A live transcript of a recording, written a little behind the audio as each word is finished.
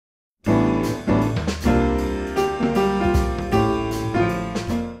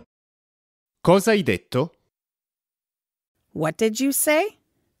Cosa hai detto? What did you say?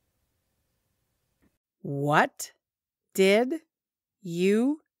 What did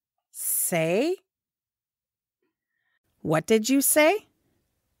you say? What did you say?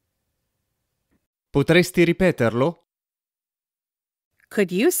 Potresti ripeterlo?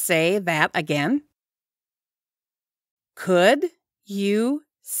 Could you say that again? Could you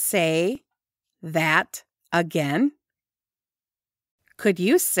say that again? Could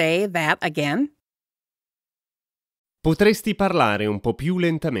you say that again? Potresti parlare un po' più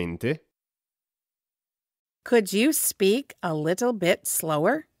lentamente? Could you speak a little bit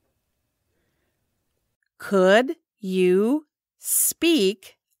slower? Could you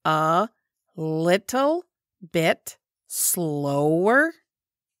speak a little bit slower?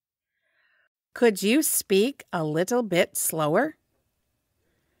 Could you speak a little bit slower?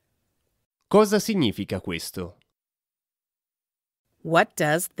 Cosa significa questo? What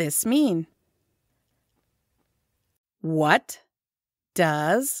does this mean? What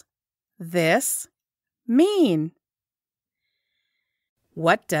does this mean?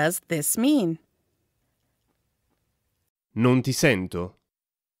 What does this mean? Non ti sento.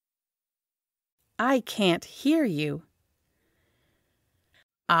 I can't hear you.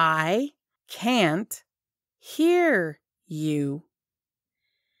 I can't hear you.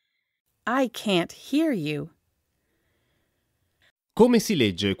 I can't hear you. Come si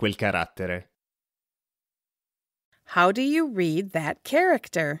legge quel carattere? How do you read that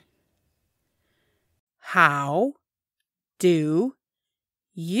character? How do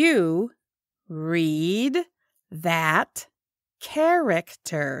you read that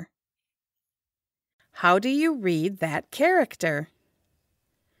character? How do you read that character?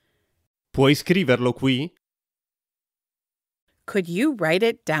 Puoi scriverlo qui? Could you write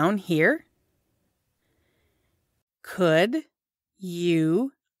it down here? Could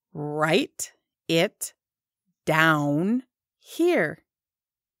you write it down here?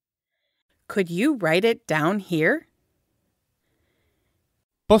 Could you write it down here?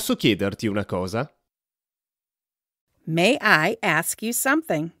 Posso chiederti una cosa? May I ask you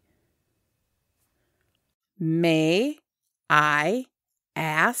something? May I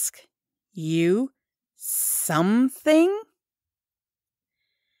ask you something?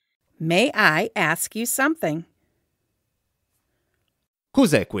 May I ask you something?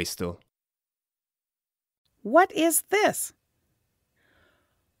 Cos'è questo? What is this?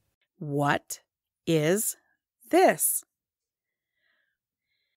 What is this?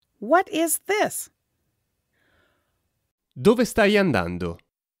 What is this? Dove stai andando?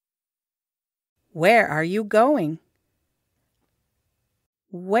 Where are you going?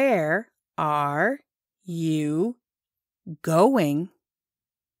 Where are you going?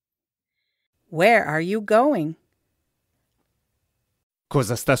 Where are you going?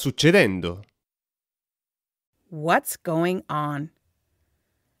 Cosa sta succedendo? What's going on?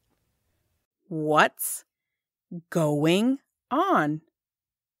 What's going on?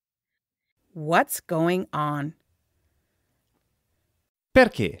 What's going on?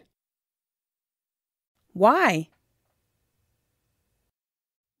 Perché? Why?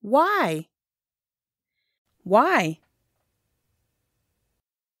 Why? Why?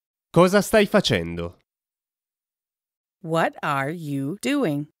 Cosa stai facendo? What are you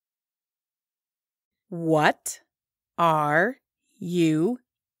doing? What are you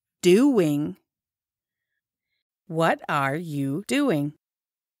doing? What are you doing?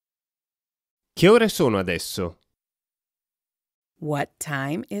 Che ore sono adesso? What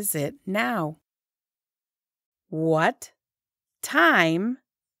time is it now? What time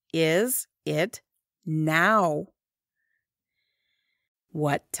is it now?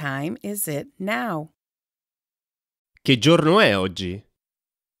 What time is it now? Che giorno è oggi?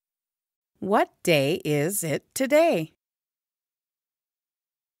 What day is it today?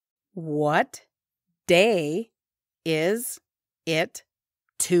 What day is it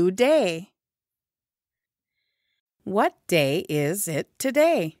today? What day is it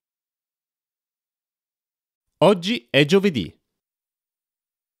today? Oggi è giovedì.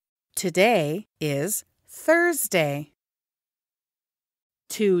 Today is Thursday.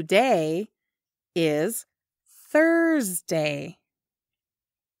 Today is Thursday.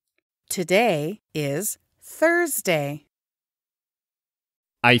 Today is Thursday.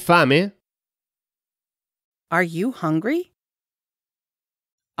 Hai fame? Are you hungry?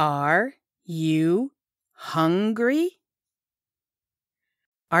 Are you hungry?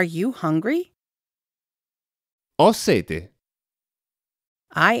 Are you hungry? Ho sete.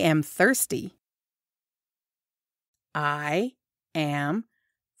 I am thirsty. I am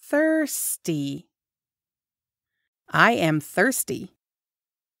thirsty. I am thirsty.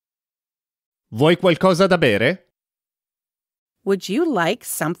 Vuoi qualcosa da bere? Would you like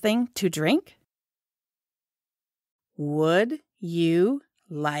something to drink? Would you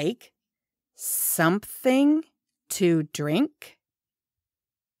like something to drink?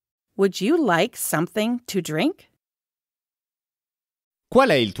 Would you like something to drink? Qual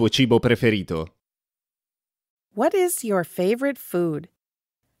è il tuo cibo preferito? What is your favorite food?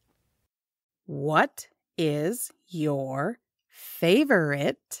 What is your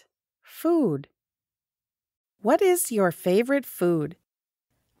favorite food? What is your favorite food?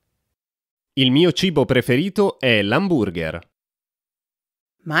 Il mio cibo preferito è l'hamburger.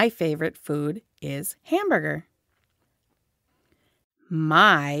 My favorite food is hamburger.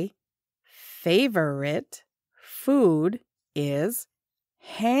 My favorite food is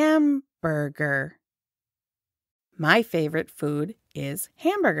hamburger. My favorite food is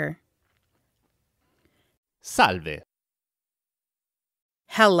hamburger. Salve.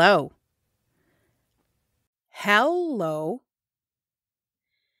 Hello. Hello.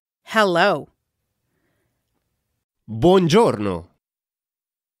 Hello. Buongiorno.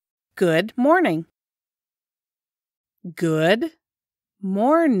 Good morning. Good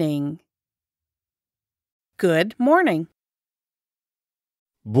morning. Good morning.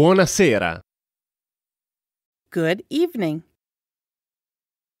 Buonasera. Good evening.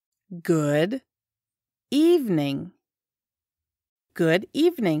 Good evening. Good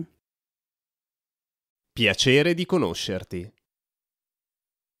evening. Piacere di conoscerti.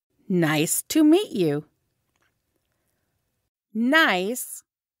 Nice to meet you. Nice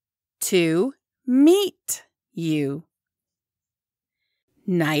to meet you.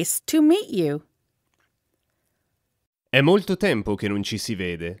 Nice to meet you. È molto tempo che non ci si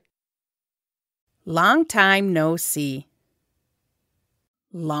vede. Long time no see.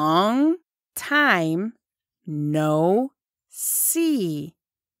 Long time no see.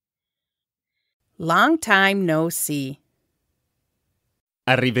 Long time no see.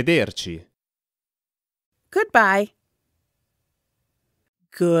 Arrivederci. Goodbye.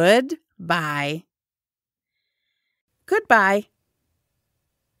 Goodbye. Goodbye.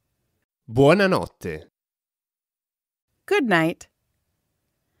 Buonanotte. Good night.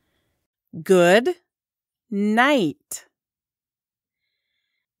 Good night.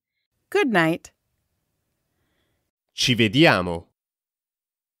 Good night. Ci vediamo.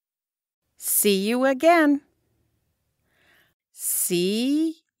 See you again.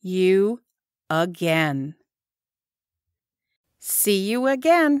 See you again. See you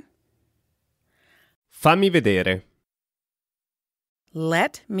again. Fammi vedere.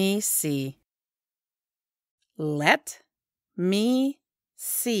 Let me see. Let me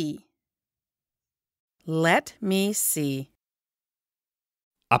see. Let me see.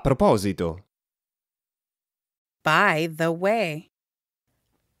 A proposito, By the way.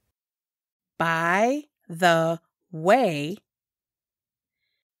 By the way.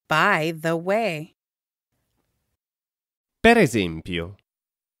 By the way. per esempio,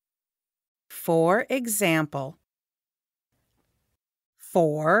 For example.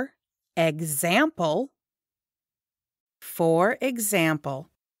 For example. For example.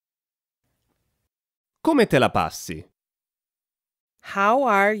 come te la passi? How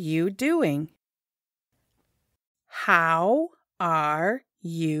are you doing? How are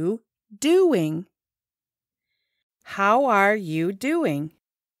you doing? How are you doing?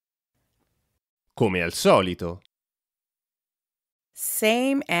 Come al solito.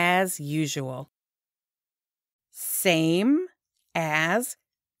 Same as usual. Same as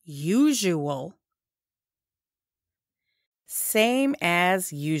usual. Same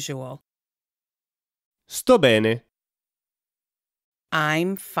as usual. Sto bene.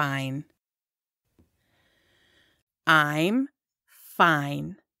 I'm fine. I'm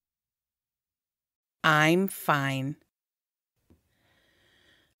fine. I'm fine.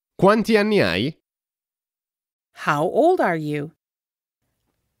 Quanti anni hai? How old are you?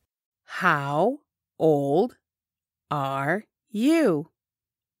 How old are you?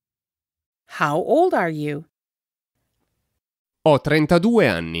 How old are you? Ho 32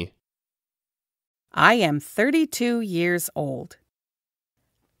 anni. I am 32 years old.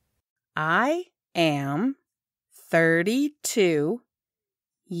 I am 32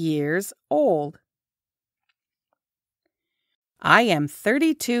 years old. I am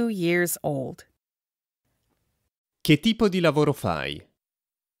 32 years old. Che tipo di lavoro fai?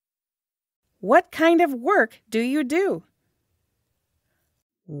 What kind of work do you do?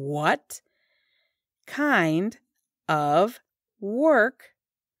 What kind of work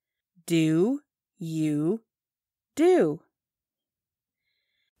do you do?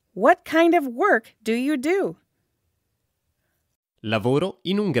 What kind of work do you do? Lavoro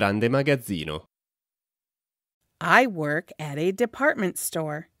in un grande magazzino. I work at a department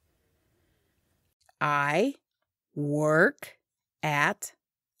store. I work at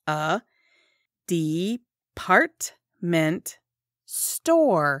a department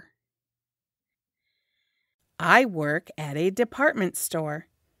store. I work at a department store.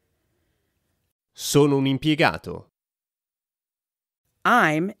 Sono un impiegato.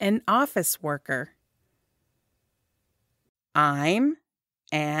 I'm an office worker. I'm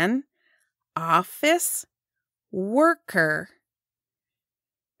an office worker.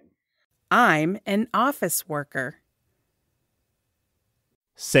 I'm an office worker.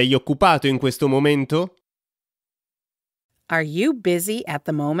 Sei occupato in questo momento? Are you busy at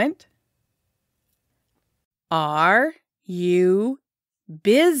the moment? Are you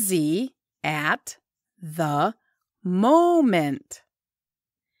busy at the moment?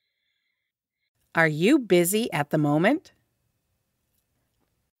 Are you busy at the moment?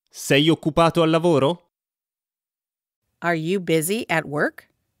 Sei occupato al lavoro? Are you busy at work?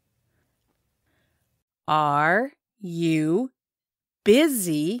 Are you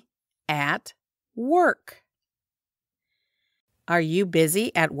busy at work? Are you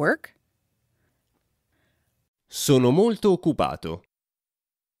busy at work? Sono molto occupato.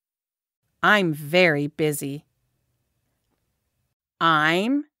 I'm very busy.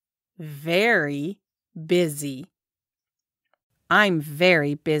 I'm very busy. I'm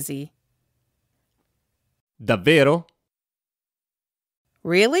very busy. Davvero?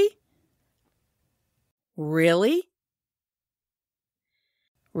 Really? Really?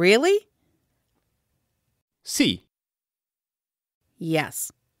 Really? Sì.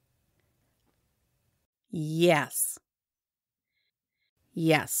 Yes. Yes.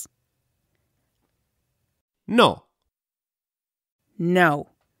 Yes. No. No.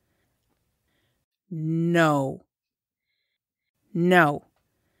 No. No.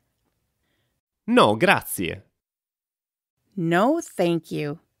 No, grazie. No, thank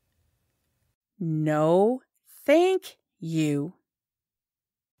you. No, thank you.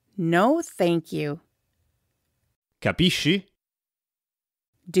 No, thank you. Capisci?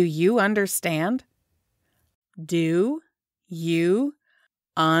 Do you understand? Do you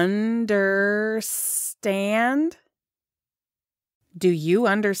understand? Do you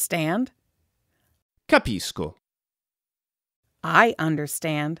understand? Capisco. I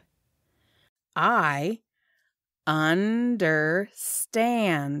understand. I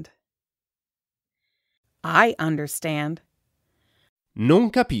understand. I understand.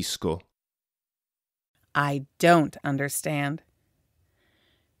 Non capisco. I don't understand.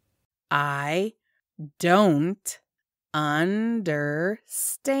 I don't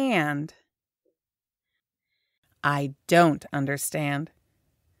understand. I don't understand.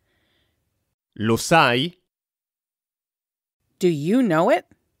 Lo sai? Do you know it?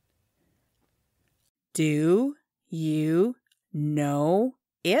 Do you know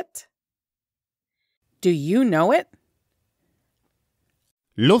it? Do you know it?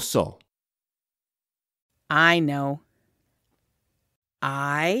 Lo so. I know.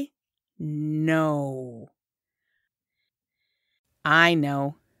 I know. I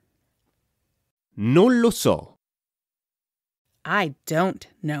know. Non lo so. I don't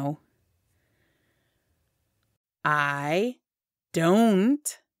know. I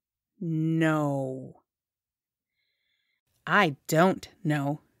don't know. I don't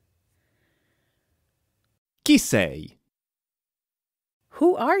know. Chi sei?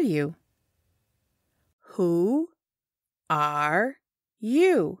 Who are you? Who are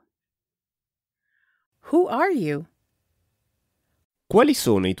you? Who are you? Quali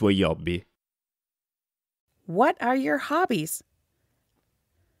sono i tuoi hobby? What are your hobbies?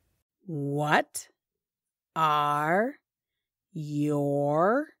 What are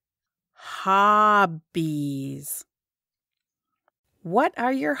your hobbies? What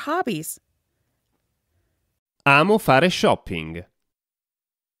are your hobbies? Amo fare shopping.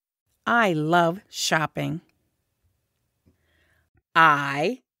 I love shopping.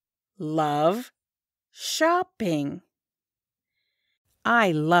 I love shopping.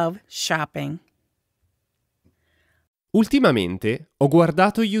 I love shopping. Ultimamente ho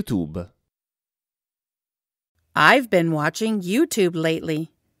guardato YouTube. I've been watching YouTube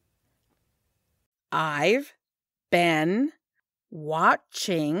lately. I've been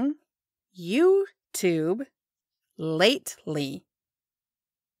watching YouTube lately.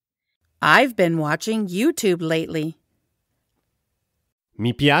 I've been watching YouTube lately.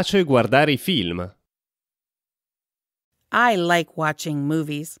 Mi piace guardare i film. I like watching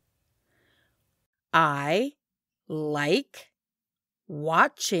movies. I like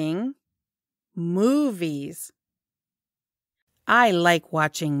watching movies. I like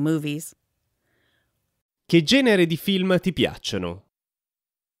watching movies. Che genere di film ti piacciono?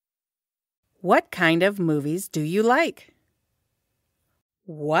 What kind of movies do you like?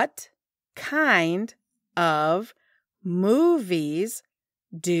 What kind of movies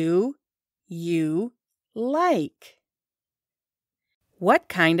do you like? What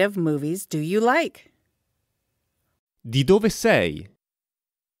kind of movies do you like? Di dove sei?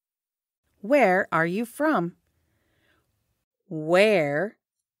 Where are you from? Where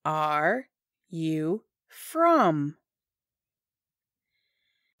are you from?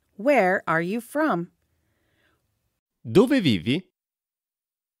 Where are you from? Dove vivi?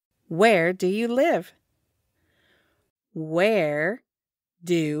 Where do you live? Where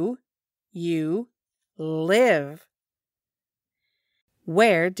do you live?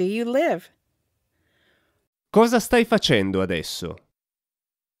 Where do you live? Cosa stai facendo adesso?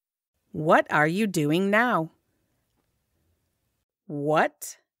 What are you doing now?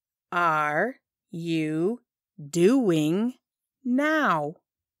 What are you doing now?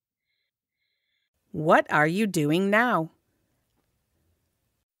 What are you doing now?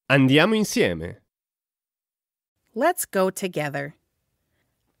 Andiamo insieme. Let's go together.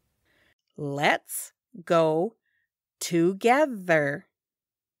 Let's go together.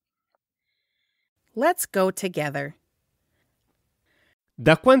 Let's go together.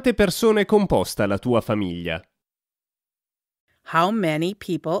 Da quante persone è composta la tua famiglia? How many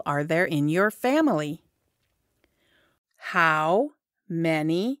people are there in your family? How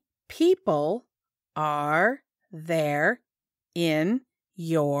many people are there in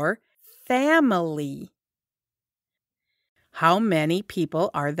your family? How many people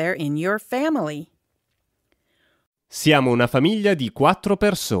are there in your family? Siamo una famiglia di 4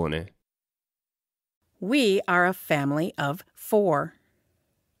 persone. We are a family of 4.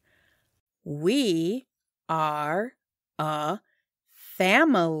 We are a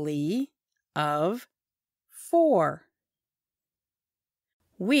family of 4.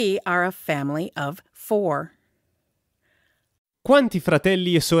 We are a family of 4. Quanti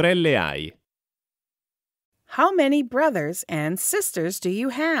fratelli e sorelle hai? How many brothers and sisters do you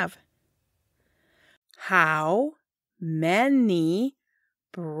have? How many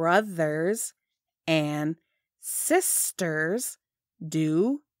brothers and sisters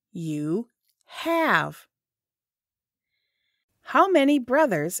do you have? How many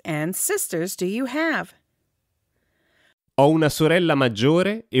brothers and sisters do you have? Ho una sorella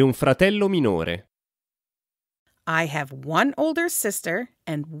maggiore e un fratello minore. I have one older sister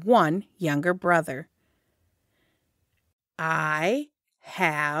and one younger brother. I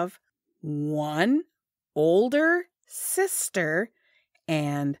have one older sister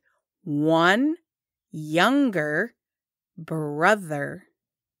and one younger brother.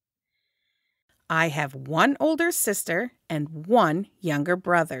 I have one older sister and one younger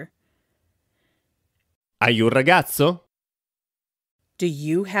brother. Hai un ragazzo? Do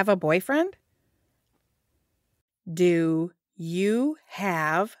you have a boyfriend? Do you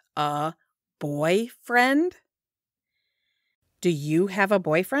have a boyfriend? Do you have a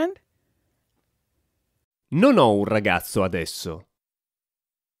boyfriend? Non ho un ragazzo adesso.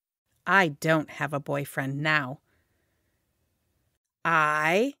 I don't have a boyfriend now.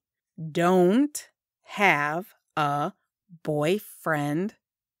 I don't have a boyfriend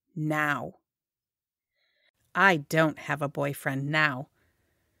now. I don't have a boyfriend now.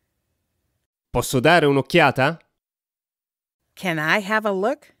 Posso dare un'occhiata? Can I have a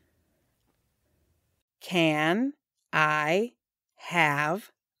look? Can I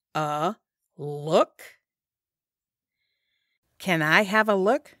have a look? Can I have a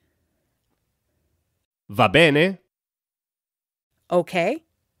look? Va bene? Okay.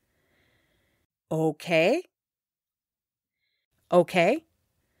 Okay. Okay.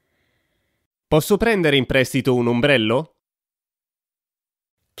 Posso prendere in prestito un ombrello?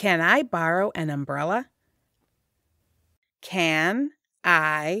 Can I borrow an umbrella? Can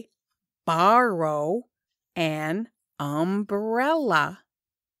I borrow an umbrella?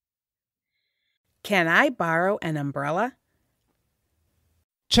 Can I borrow an umbrella?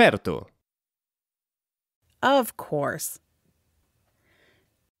 Certo. Of course.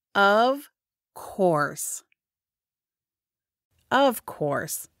 Of course. Of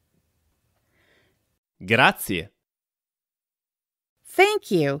course. Grazie.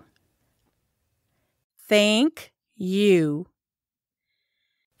 Thank you. Thank you.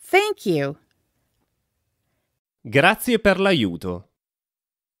 Thank you. Grazie per l'aiuto.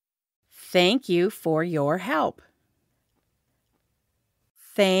 Thank you for your help.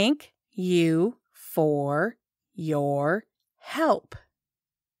 Thank you for your help.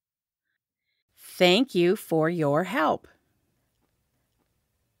 Thank you for your help.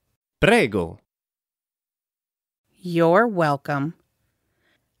 Prego. You're welcome.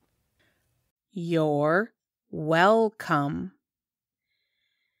 You're welcome.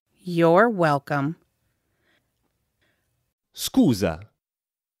 You're welcome. Scusa.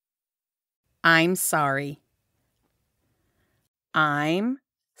 I'm sorry. I'm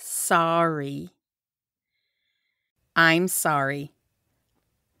sorry. I'm sorry.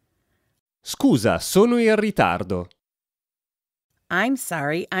 Scusa, sono in ritardo. I'm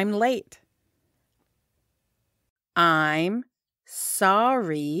sorry I'm late. I'm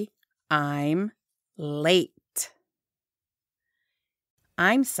sorry I'm late.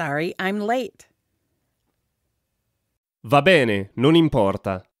 I'm sorry I'm late. Va bene, non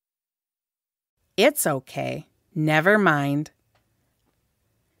importa. It's okay. Never mind.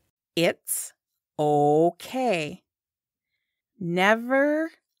 It's okay. Never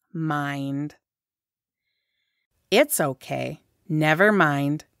mind. It's okay. Never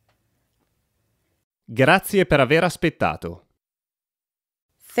mind. Grazie per aver aspettato.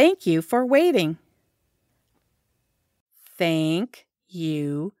 Thank you for waiting. Thank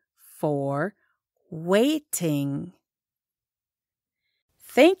you for waiting.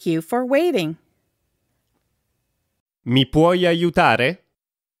 Thank you for waiting. Mi puoi aiutare?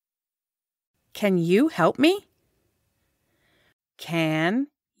 Can you help me? Can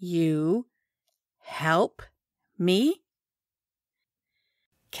you help me?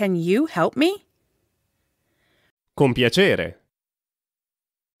 Can you help me? Con piacere.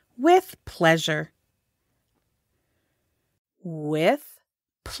 With pleasure. With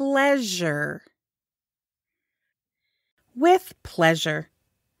pleasure. With pleasure.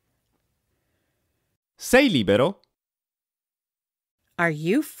 Sei libero? Are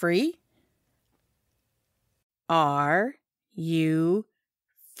you free? Are you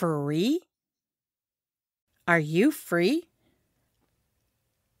free? Are you free?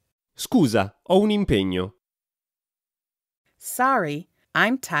 Scusa, ho un impegno. Sorry,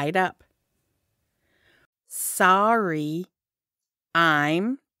 I'm tied up. Sorry,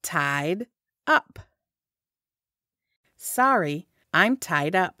 I'm tied up. Sorry, I'm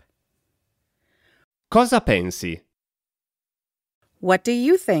tied up. Cosa pensi? What do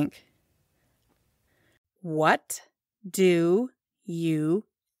you think? What do you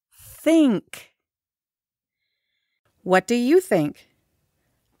think? What do you think?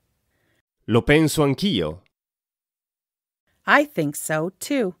 Lo penso anch'io. I think so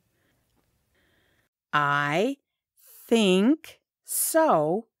too. I think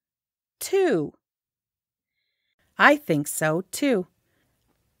so too. I think so too.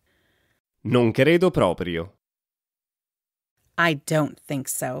 Non credo proprio. I don't think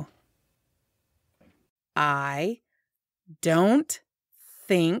so. I don't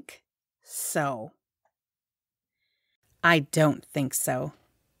think so. I don't think so.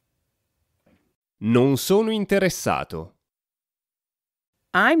 Non sono interessato.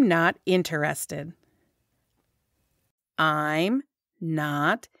 I'm not interested. I'm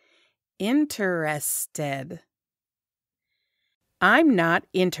not interested. I'm not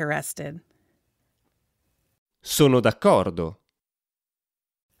interested. Sono d'accordo.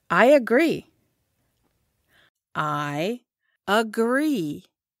 I agree. I agree.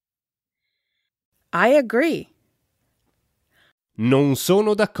 I agree. Non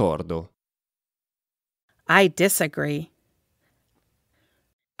sono d'accordo. I disagree.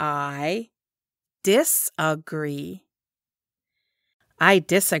 I disagree. I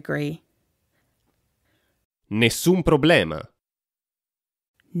disagree. Nessun problema.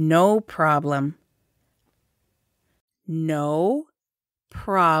 No problem. No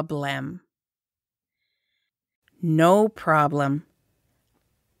problem. No problem.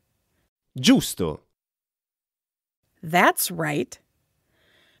 Giusto. That's right.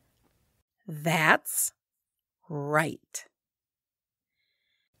 That's right.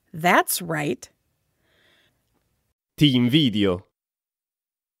 That's right. Ti invidio.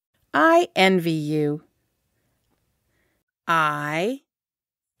 I envy you. I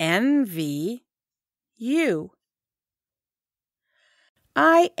envy you.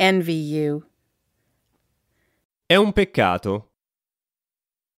 I envy you. È un peccato.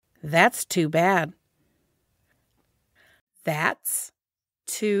 That's too bad. That's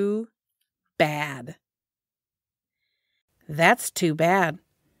too bad. That's too bad.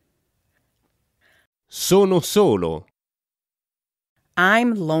 Sono solo.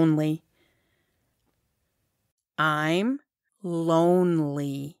 I'm lonely. I'm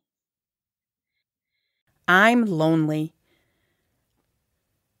lonely. I'm lonely.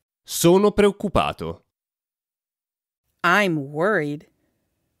 Sono preoccupato. I'm worried.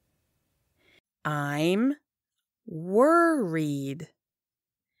 I'm worried.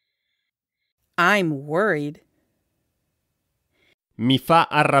 I'm worried. Mi fa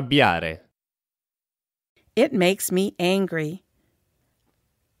arrabbiare. It makes me angry.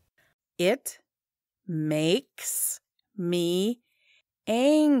 It makes me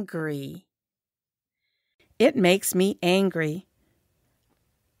angry. It makes me angry.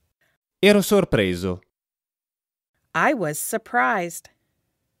 Ero sorpreso. I was surprised.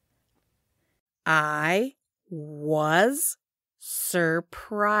 I was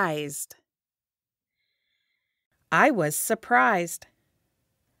surprised. I was surprised.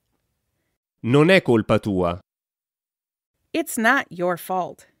 Non è colpa tua. It's not your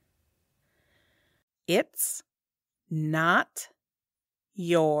fault. It's not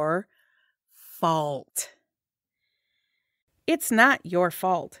your fault. It's not your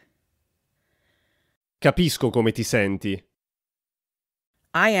fault. Capisco come ti senti.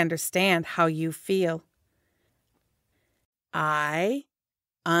 I understand how you feel. I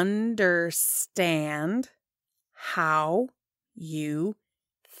understand how you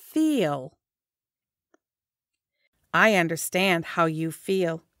feel. I understand how you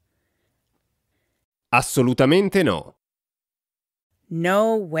feel. Assolutamente no.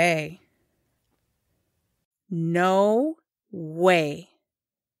 No way. No way.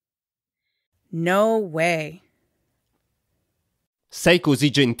 No way. Sei così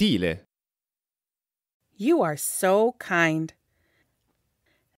gentile. You are so kind.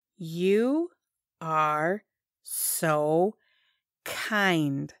 You are so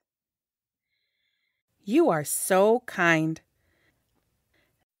kind. You are so kind.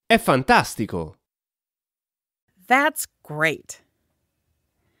 È fantastico. That's great.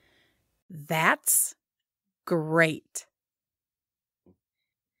 That's great.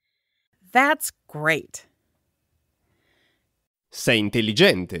 That's great. Sei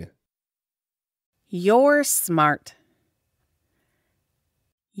intelligente. You're smart.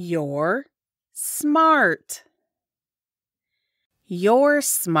 You're smart. You're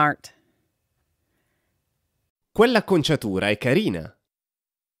smart. Quell'acconciatura è carina.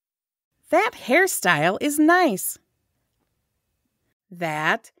 That hairstyle is nice.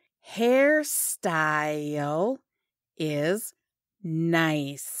 That hairstyle is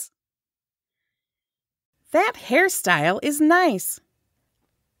nice. That hairstyle is nice.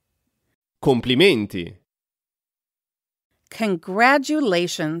 Complimenti.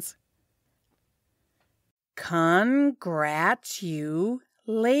 Congratulations.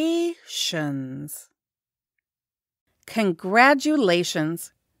 Congratulations.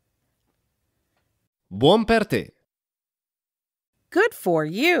 Congratulations. Buon per te. Good for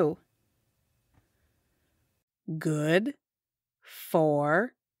you. Good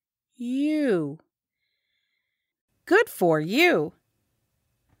for you. Good for you.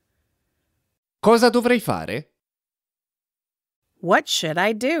 Cosa dovrei fare? What should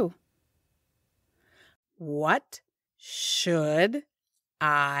I do? What should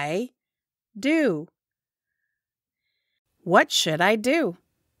I do? What should I do?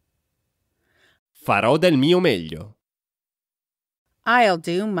 Farò del mio meglio. I'll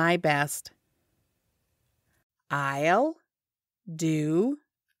do my best. I'll do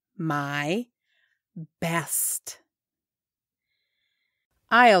my best.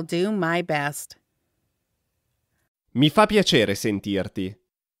 I'll do my best. Mi fa piacere sentirti.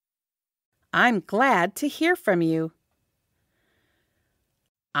 I'm glad to hear from you.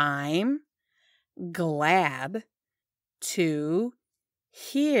 I'm glad to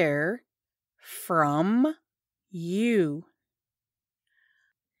hear from you.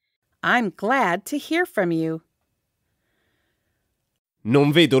 I'm glad to hear from you.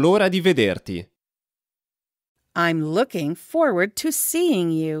 Non vedo l'ora di vederti. I'm looking forward to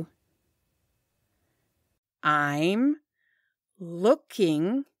seeing you. I'm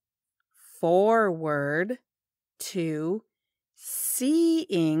looking forward to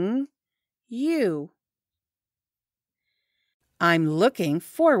seeing you. I'm looking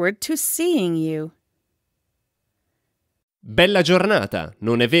forward to seeing you. Bella giornata,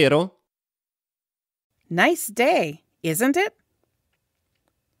 non è vero? Nice day, isn't it?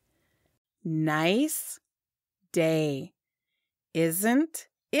 Nice day, isn't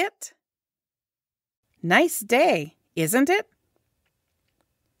it? Nice day, isn't it?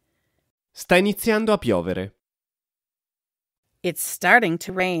 Sta iniziando a piovere. It's starting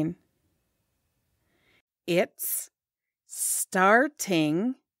to rain. It's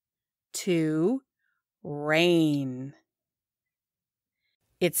starting to rain.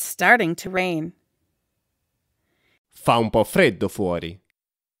 It's starting to rain. Fa un po' freddo fuori.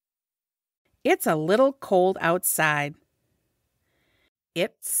 It's a little cold outside.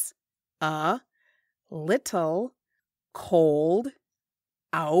 It's a little cold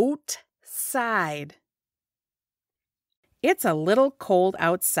outside. outside. It's a little cold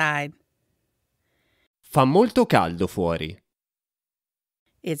outside. Fa molto caldo fuori.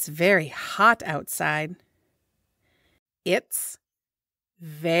 It's very hot outside. It's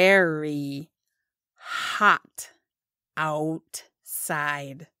very hot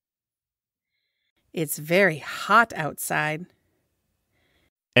outside. It's very hot outside.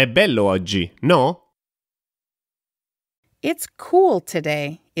 È bello oggi, no? It's cool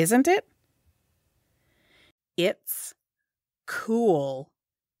today, isn't it? It's cool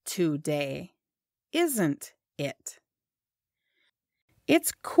today, isn't it?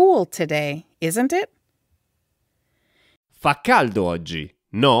 It's cool today, isn't it? Fa caldo oggi,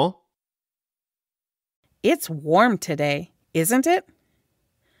 no? It's warm today, isn't it?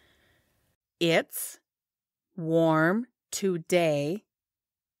 It's warm today,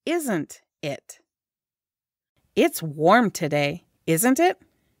 isn't it? It's warm today, isn't it?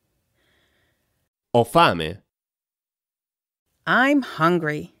 Ho fame. I'm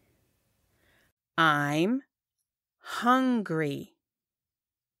hungry. I'm hungry.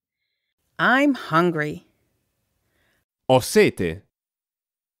 I'm hungry. Ho sete.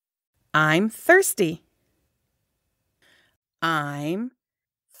 I'm thirsty. I'm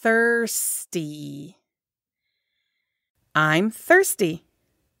thirsty. I'm thirsty.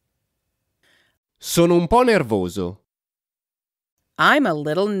 Sono un po' nervoso. I'm a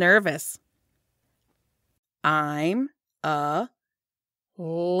little nervous. I'm a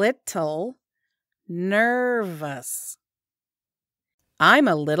little nervous. I'm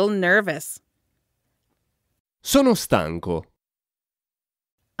a little nervous. Sono stanco.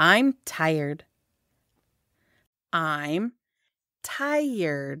 I'm tired. I'm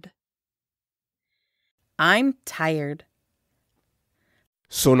tired. I'm tired.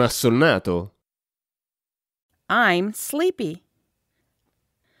 Sono assonnato. I'm sleepy.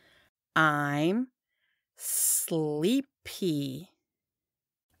 I'm sleepy.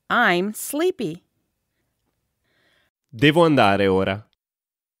 I'm sleepy. Devo andare ora.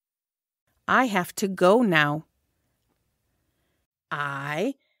 I have to go now.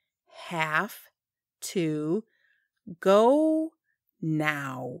 I have to go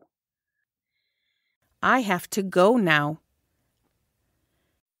now. I have to go now.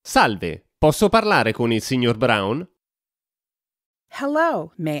 Salve, posso parlare con il signor Brown?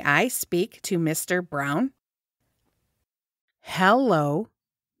 Hello, may I speak to Mr. Brown? Hello,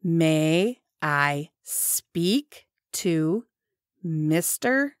 may I speak to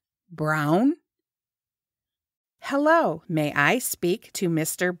Mr. Brown? Hello, may I speak to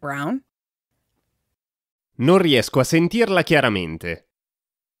Mr. Brown? Non riesco a sentirla chiaramente.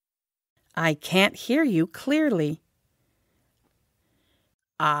 I can't hear you clearly.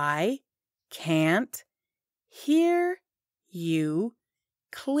 I can't hear you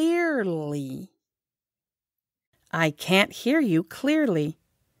clearly. I can't hear you clearly.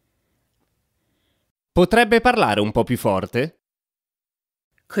 Potrebbe parlare un po' più forte?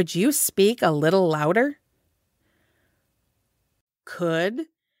 Could you speak a little louder? Could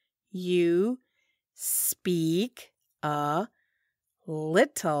you speak a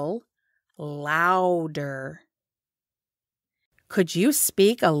little louder? Could you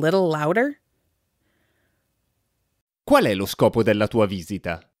speak a little louder? Qual è lo scopo della tua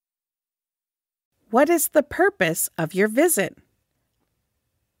visita? What is the purpose of your visit?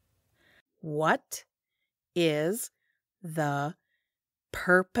 What is the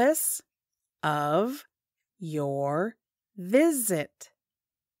purpose of your visit?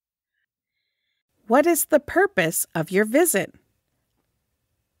 What is the purpose of your visit?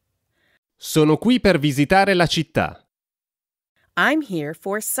 Sono qui per visitare la città. I'm here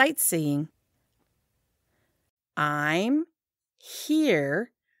for sightseeing. I'm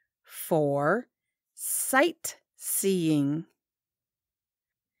here for sightseeing.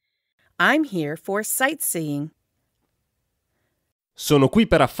 I'm here for sightseeing. Sono qui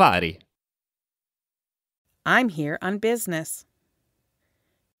per affari. I'm here on business.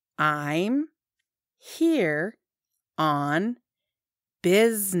 I'm here on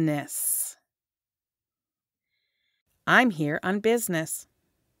business. I'm here on business.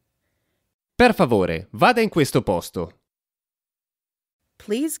 Per favore, vada in questo posto.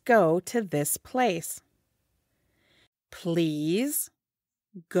 Please go to this place. Please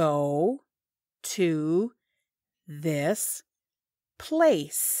go to this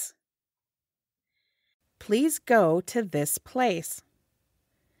place. Please go to this place.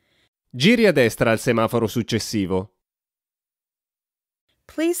 Giri a destra al semaforo successivo.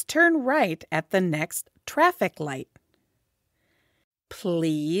 Please turn right at the next traffic light.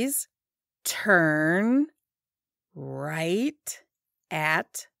 Please turn right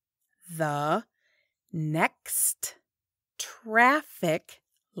at the next traffic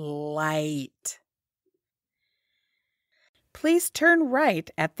light. Please turn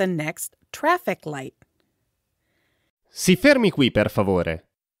right at the next traffic light. Si fermi qui, per favore.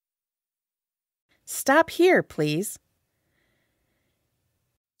 Stop here, please.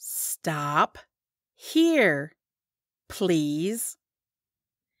 Stop here, please.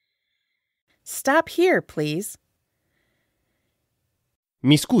 Stop here, please.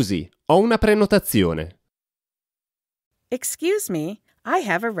 Mi scusi, ho una prenotazione. Excuse me, I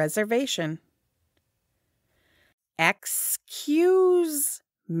have a reservation. Excuse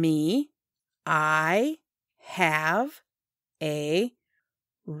me, I have a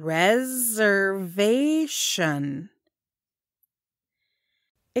reservation.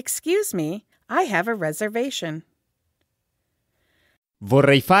 Excuse me, I have a reservation.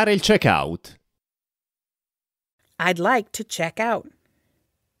 Vorrei fare il check-out. I'd like to check out.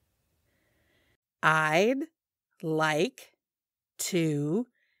 I'd like to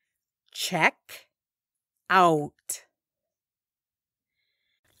check out.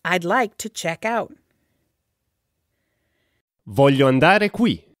 I'd like to check out. Voglio andare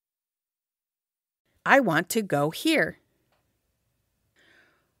qui. I want to go here.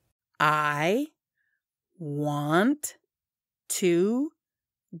 I want to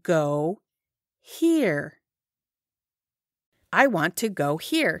go here. I want to go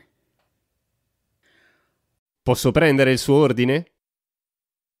here. Posso prendere il suo ordine?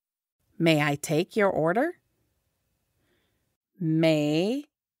 May I take your order? May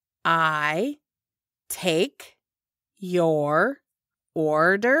I take your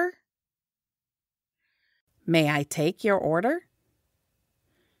order? May I take your order?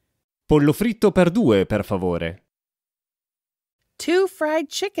 Pollo fritto per due, per favore. 2 fried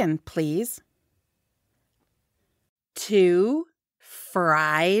chicken, please. 2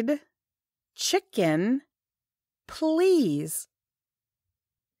 fried chicken, please.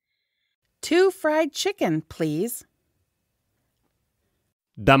 2 fried chicken, please.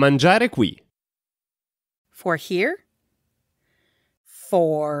 Da mangiare qui. For here?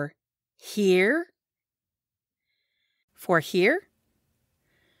 For here? For here?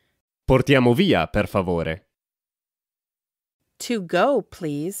 Portiamo via, per favore. To go,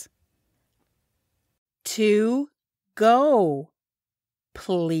 please. To go,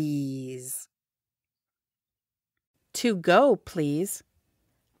 please. To go, please.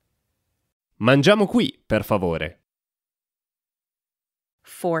 Mangiamo qui, per favore.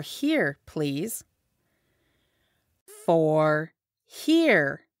 For here, please. For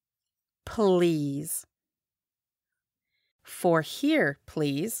here, please. For here,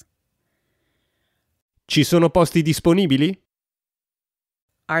 please. Ci sono posti disponibili?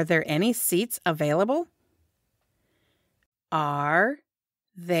 Are there any seats available? Are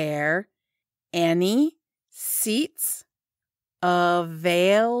there any seats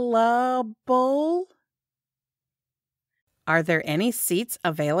available? Are there any seats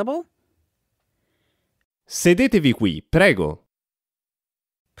available? Sedetevi qui, prego.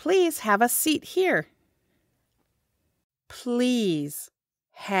 Please have a seat here. Please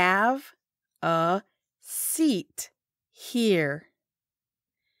have a seat here.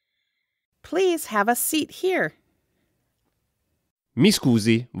 Please have a seat here. Mi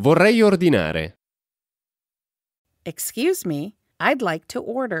scusi, vorrei ordinare. Excuse me, I'd like to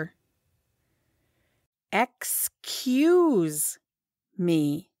order. Excuse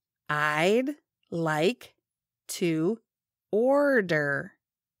me, I'd like to order.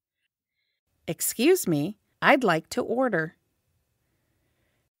 Excuse me, I'd like to order.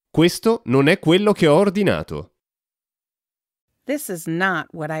 Questo non è quello che ho ordinato. This is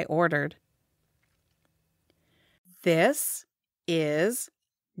not what I ordered. This is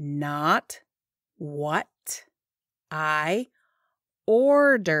not what I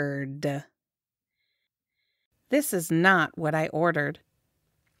ordered. This is not what I ordered.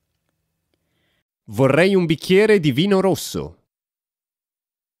 Vorrei un bicchiere di vino rosso.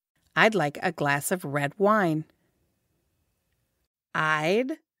 I'd like a glass of red wine.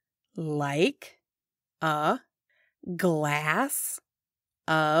 I'd like a glass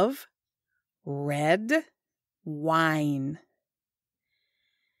of red wine.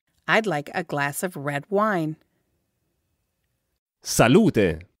 I'd like a glass of red wine.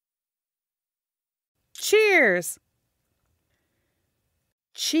 Salute! Cheers!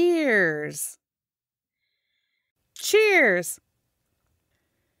 Cheers! Cheers!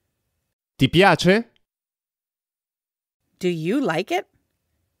 Ti piace? Do you like it?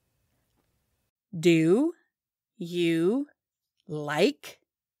 Do you like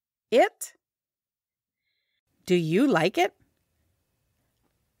it? Do you like it?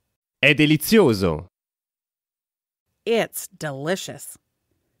 È delizioso. It's delicious.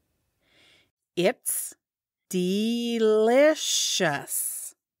 It's delicious.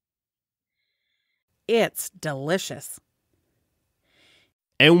 It's delicious.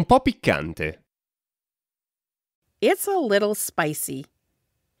 È un po' piccante. It's a little spicy.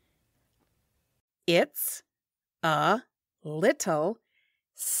 It's a little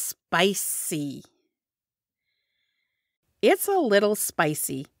spicy. It's a little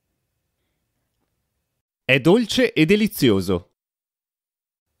spicy. È dolce e delizioso.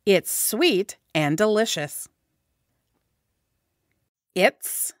 It's sweet and delicious.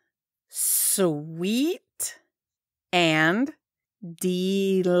 It's sweet and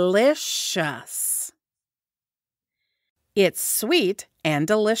delicious. It's sweet and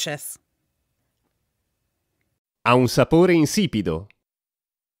delicious. Ha un sapore insipido.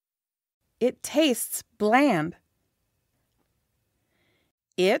 It tastes bland.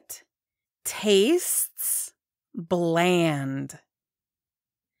 It tastes bland.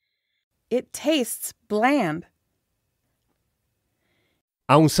 It tastes bland.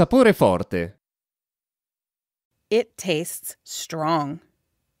 Ha un sapore forte. It tastes strong.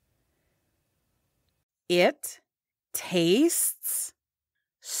 It tastes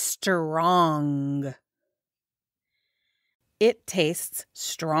strong. It tastes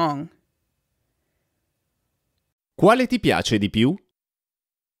strong. Quale ti piace di più?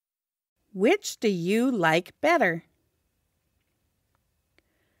 Which do you like better?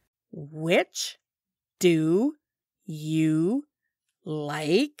 Which do you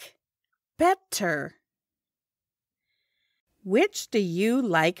like better? Which do you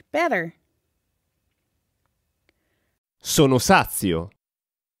like better? Sono sazio.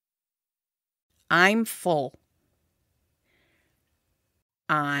 I'm full.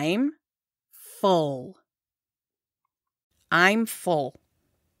 I'm full. I'm full.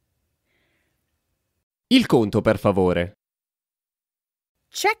 Il conto, per favore.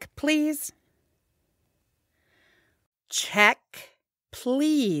 Check, please. Check,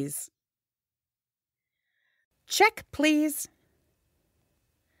 please. Check, please.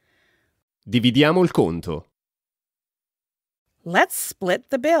 Dividiamo il conto. Let's split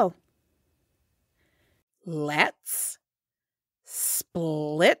the bill. Let's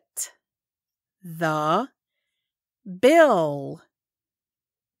split the bill.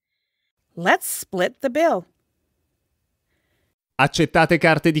 Let's split the bill. Accettate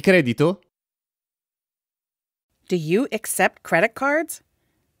carte di credito? Do you accept credit cards?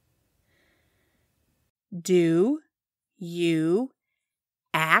 Do you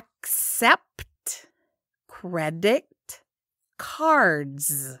accept credit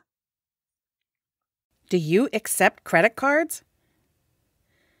cards? Do you accept credit cards?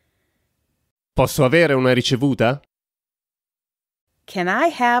 Posso avere una ricevuta? Can I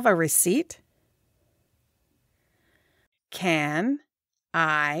have a receipt? Can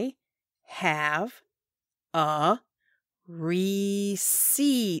I have a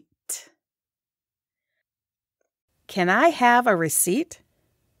receipt? Can I have a receipt?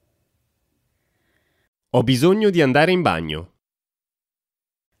 Ho bisogno di andare in bagno.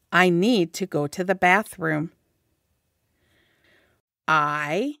 I need to go to the bathroom.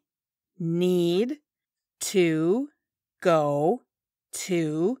 I need to go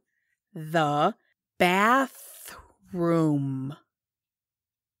to the bathroom.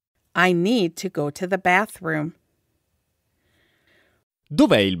 I need to go to the bathroom.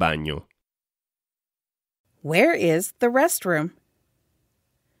 Dov'è il bagno? Where is the restroom?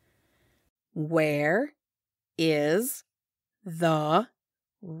 Where is the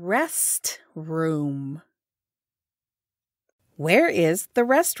restroom? Where is the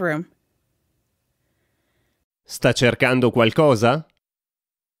restroom? Sta cercando qualcosa?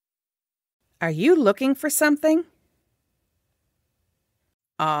 Are you looking for something?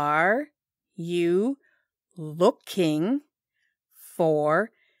 Are you looking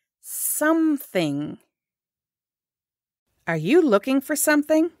for something? Are you looking for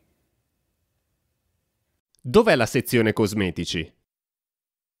something? Dov'è la sezione cosmetici?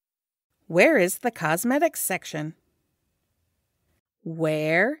 Where is the cosmetics section?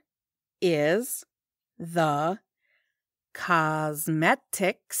 Where is the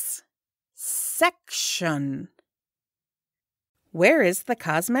cosmetics section? Where is the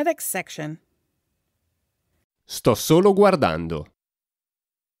cosmetics section? Sto solo guardando.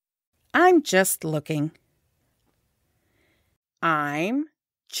 I'm just looking. I'm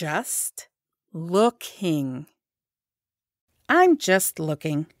just looking. I'm just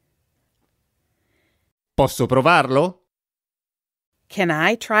looking. Posso provarlo? Can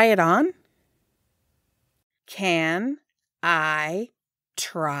I try it on? Can I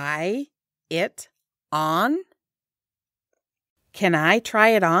try it on? Can I try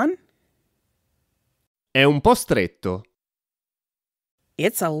it on? È un po' stretto.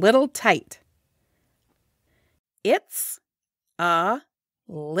 It's a little tight. It's a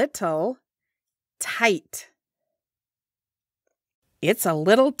little tight. It's a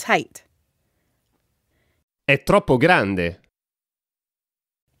little tight. È troppo grande.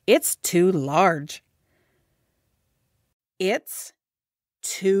 It's too large. It's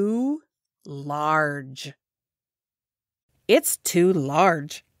too large. It's too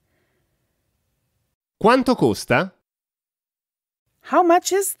large. Quanto costa? How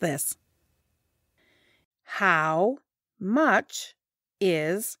much is this? How much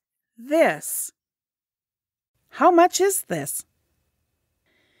is this? How much is this?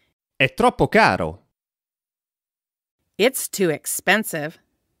 È troppo caro. It's too expensive.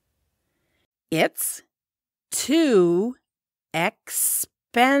 It's too expensive.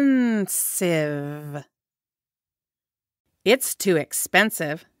 It's too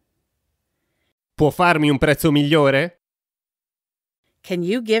expensive. Può farmi un prezzo migliore? Can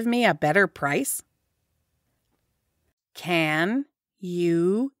you give me a better price? Can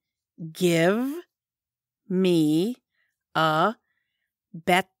you give me a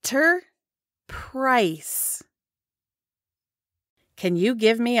better price? Can you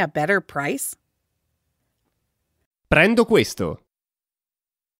give me a better price? Prendo questo.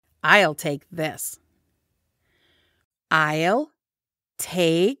 I'll take this. I'll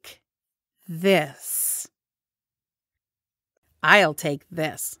take this. I'll take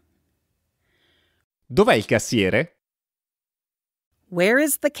this. Dov'è il cassiere? Where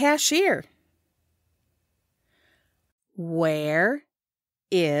is the cashier? Where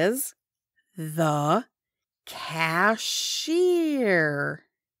is the cashier?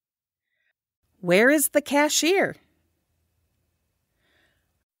 Where is the cashier?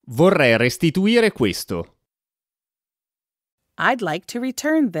 Vorrei restituire questo. I'd like to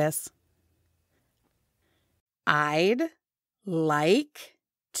return this. I'd like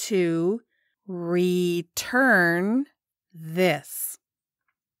to return this.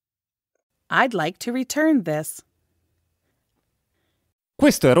 I'd like to return this.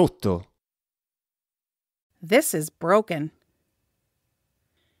 Questo è rotto. This is broken.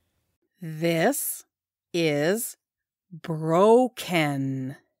 This is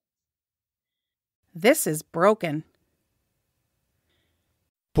broken. This is broken.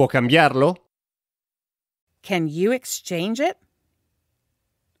 Può cambiarlo? Can you exchange it?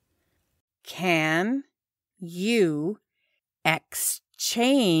 Can you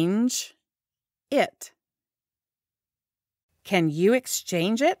exchange it? Can you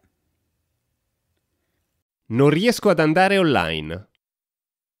exchange it? Non riesco ad andare online.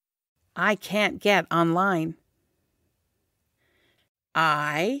 I can't get online.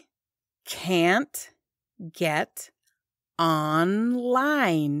 I can't get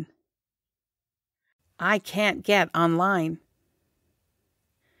online. I can't get online.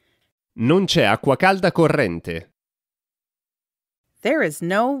 Non c'è acqua calda corrente. There is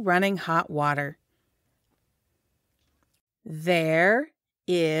no running hot water. There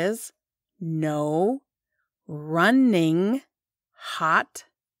is no running hot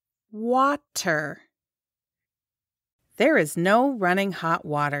water. There is no running hot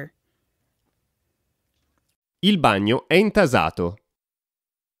water. Il bagno è intasato.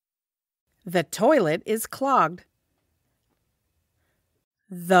 The toilet is clogged.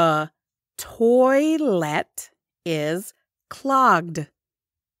 The toilet is clogged.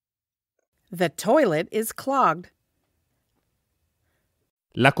 The toilet is clogged.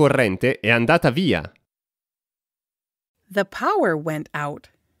 La corrente è andata via. The power went out.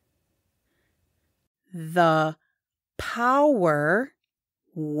 The power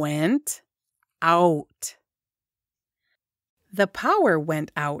went out. The power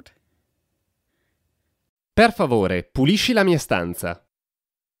went out. Per favore, pulisci la mia stanza.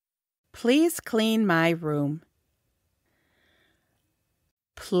 Please clean my room.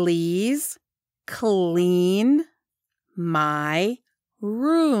 Please clean my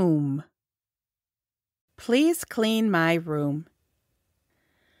room. Please clean my room.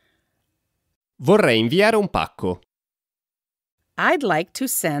 Vorrei inviare un pacco. I'd like to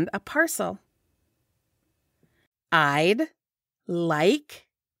send a parcel. I'd like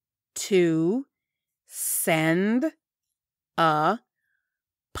to send a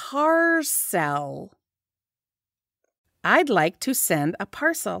parcel. I'd like to send a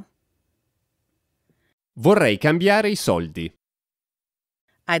parcel. Vorrei cambiare i soldi.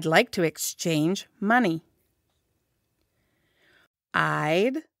 I'd like to exchange money.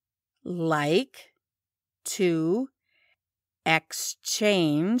 I'd like to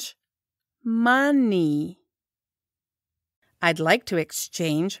exchange money. I'd like to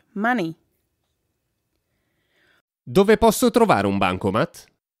exchange money. Dove posso trovare un bancomat?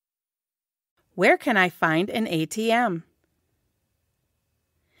 Where can I find an ATM?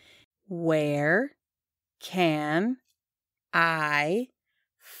 Where can I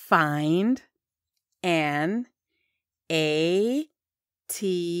find an ATM?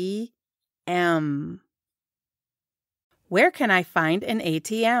 Where can I find an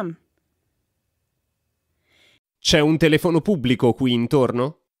ATM? C'è un telefono pubblico qui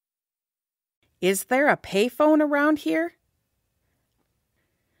intorno? Is there a payphone around here?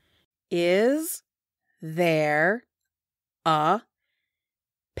 Is there a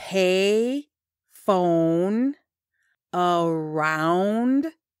payphone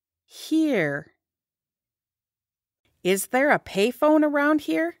around here? Is there a payphone around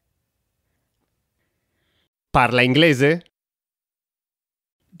here? Parla inglese?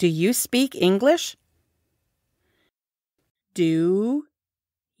 Do you speak English? Do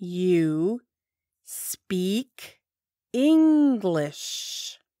you speak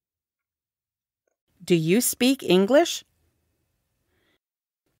English? Do you speak English?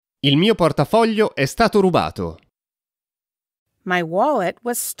 Il mio portafoglio è stato rubato. My wallet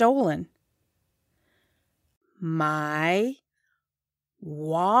was stolen. My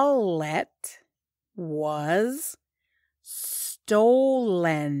wallet was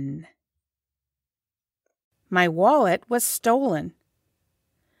stolen. My wallet was stolen.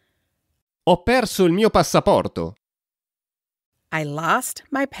 Ho perso il mio passaporto. I lost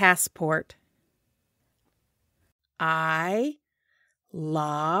my passport. I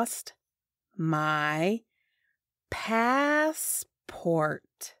lost my passport.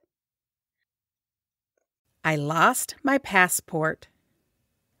 I lost my passport.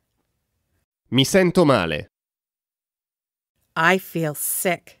 Mi sento male. I feel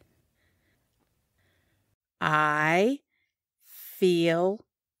sick. I feel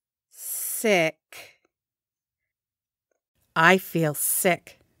sick. I feel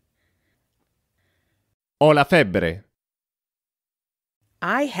sick. Ho la febbre.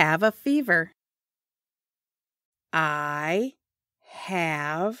 I have a fever. I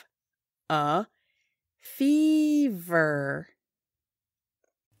have a fever.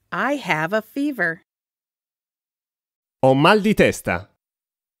 I have a fever. Ho mal di testa.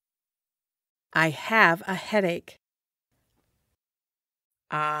 I have a headache.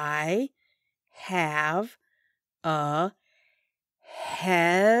 I have a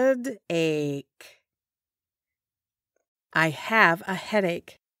headache. I have a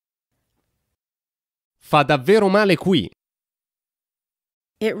headache. Fa davvero male qui.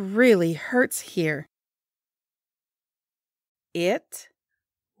 It really hurts here. It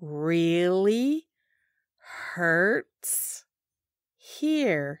really hurts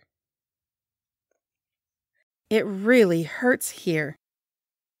here. It really hurts here.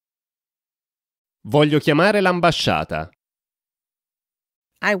 Voglio chiamare l'ambasciata.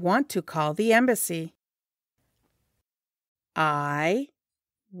 I want to call the embassy. I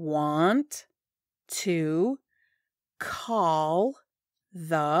want to call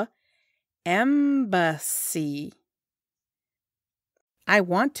the embassy. I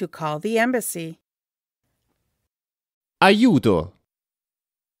want to call the embassy. Aiuto!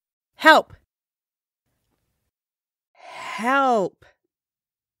 Help! Help!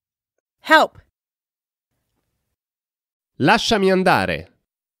 Help! Lasciami andare.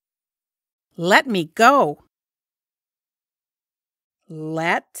 Let me go.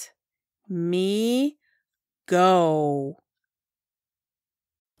 Let me go.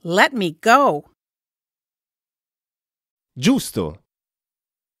 Let me go. Giusto.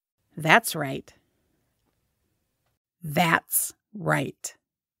 That's right. That's right.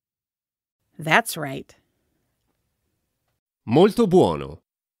 That's right. Molto buono.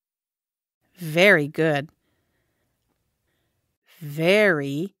 Very good.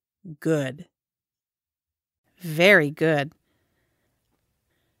 Very good. Very good.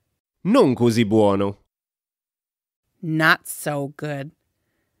 Non così buono. Not so good.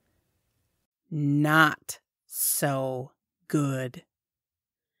 Not so good.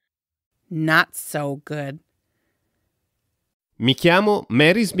 Not so good. Mi chiamo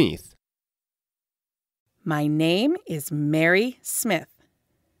Mary Smith. My name is Mary Smith.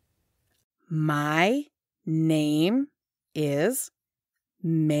 My name is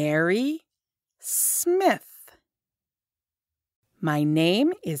Mary Smith. My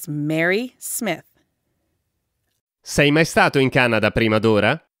name is Mary Smith. Sei mai stato in Canada prima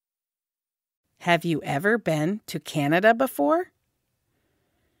d'ora? Have you ever been to Canada before?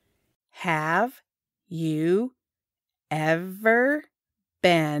 Have you ever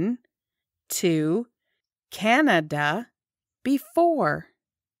been to Canada before?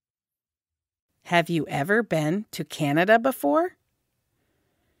 Have you ever been to Canada before?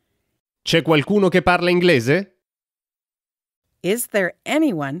 C'è qualcuno che parla inglese? Is there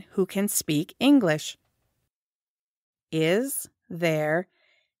anyone who can speak English? Is there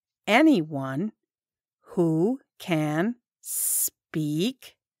anyone who can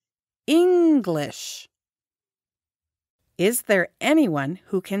speak English? Is there anyone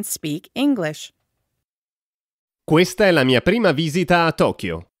who can speak English? Questa è la mia prima visita a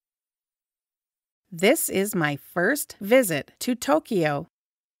Tokyo. This is my first visit to Tokyo.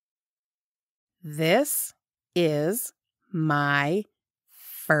 This is my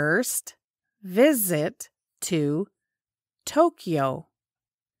first visit to Tokyo.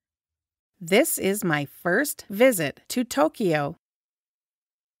 This is my first visit to Tokyo.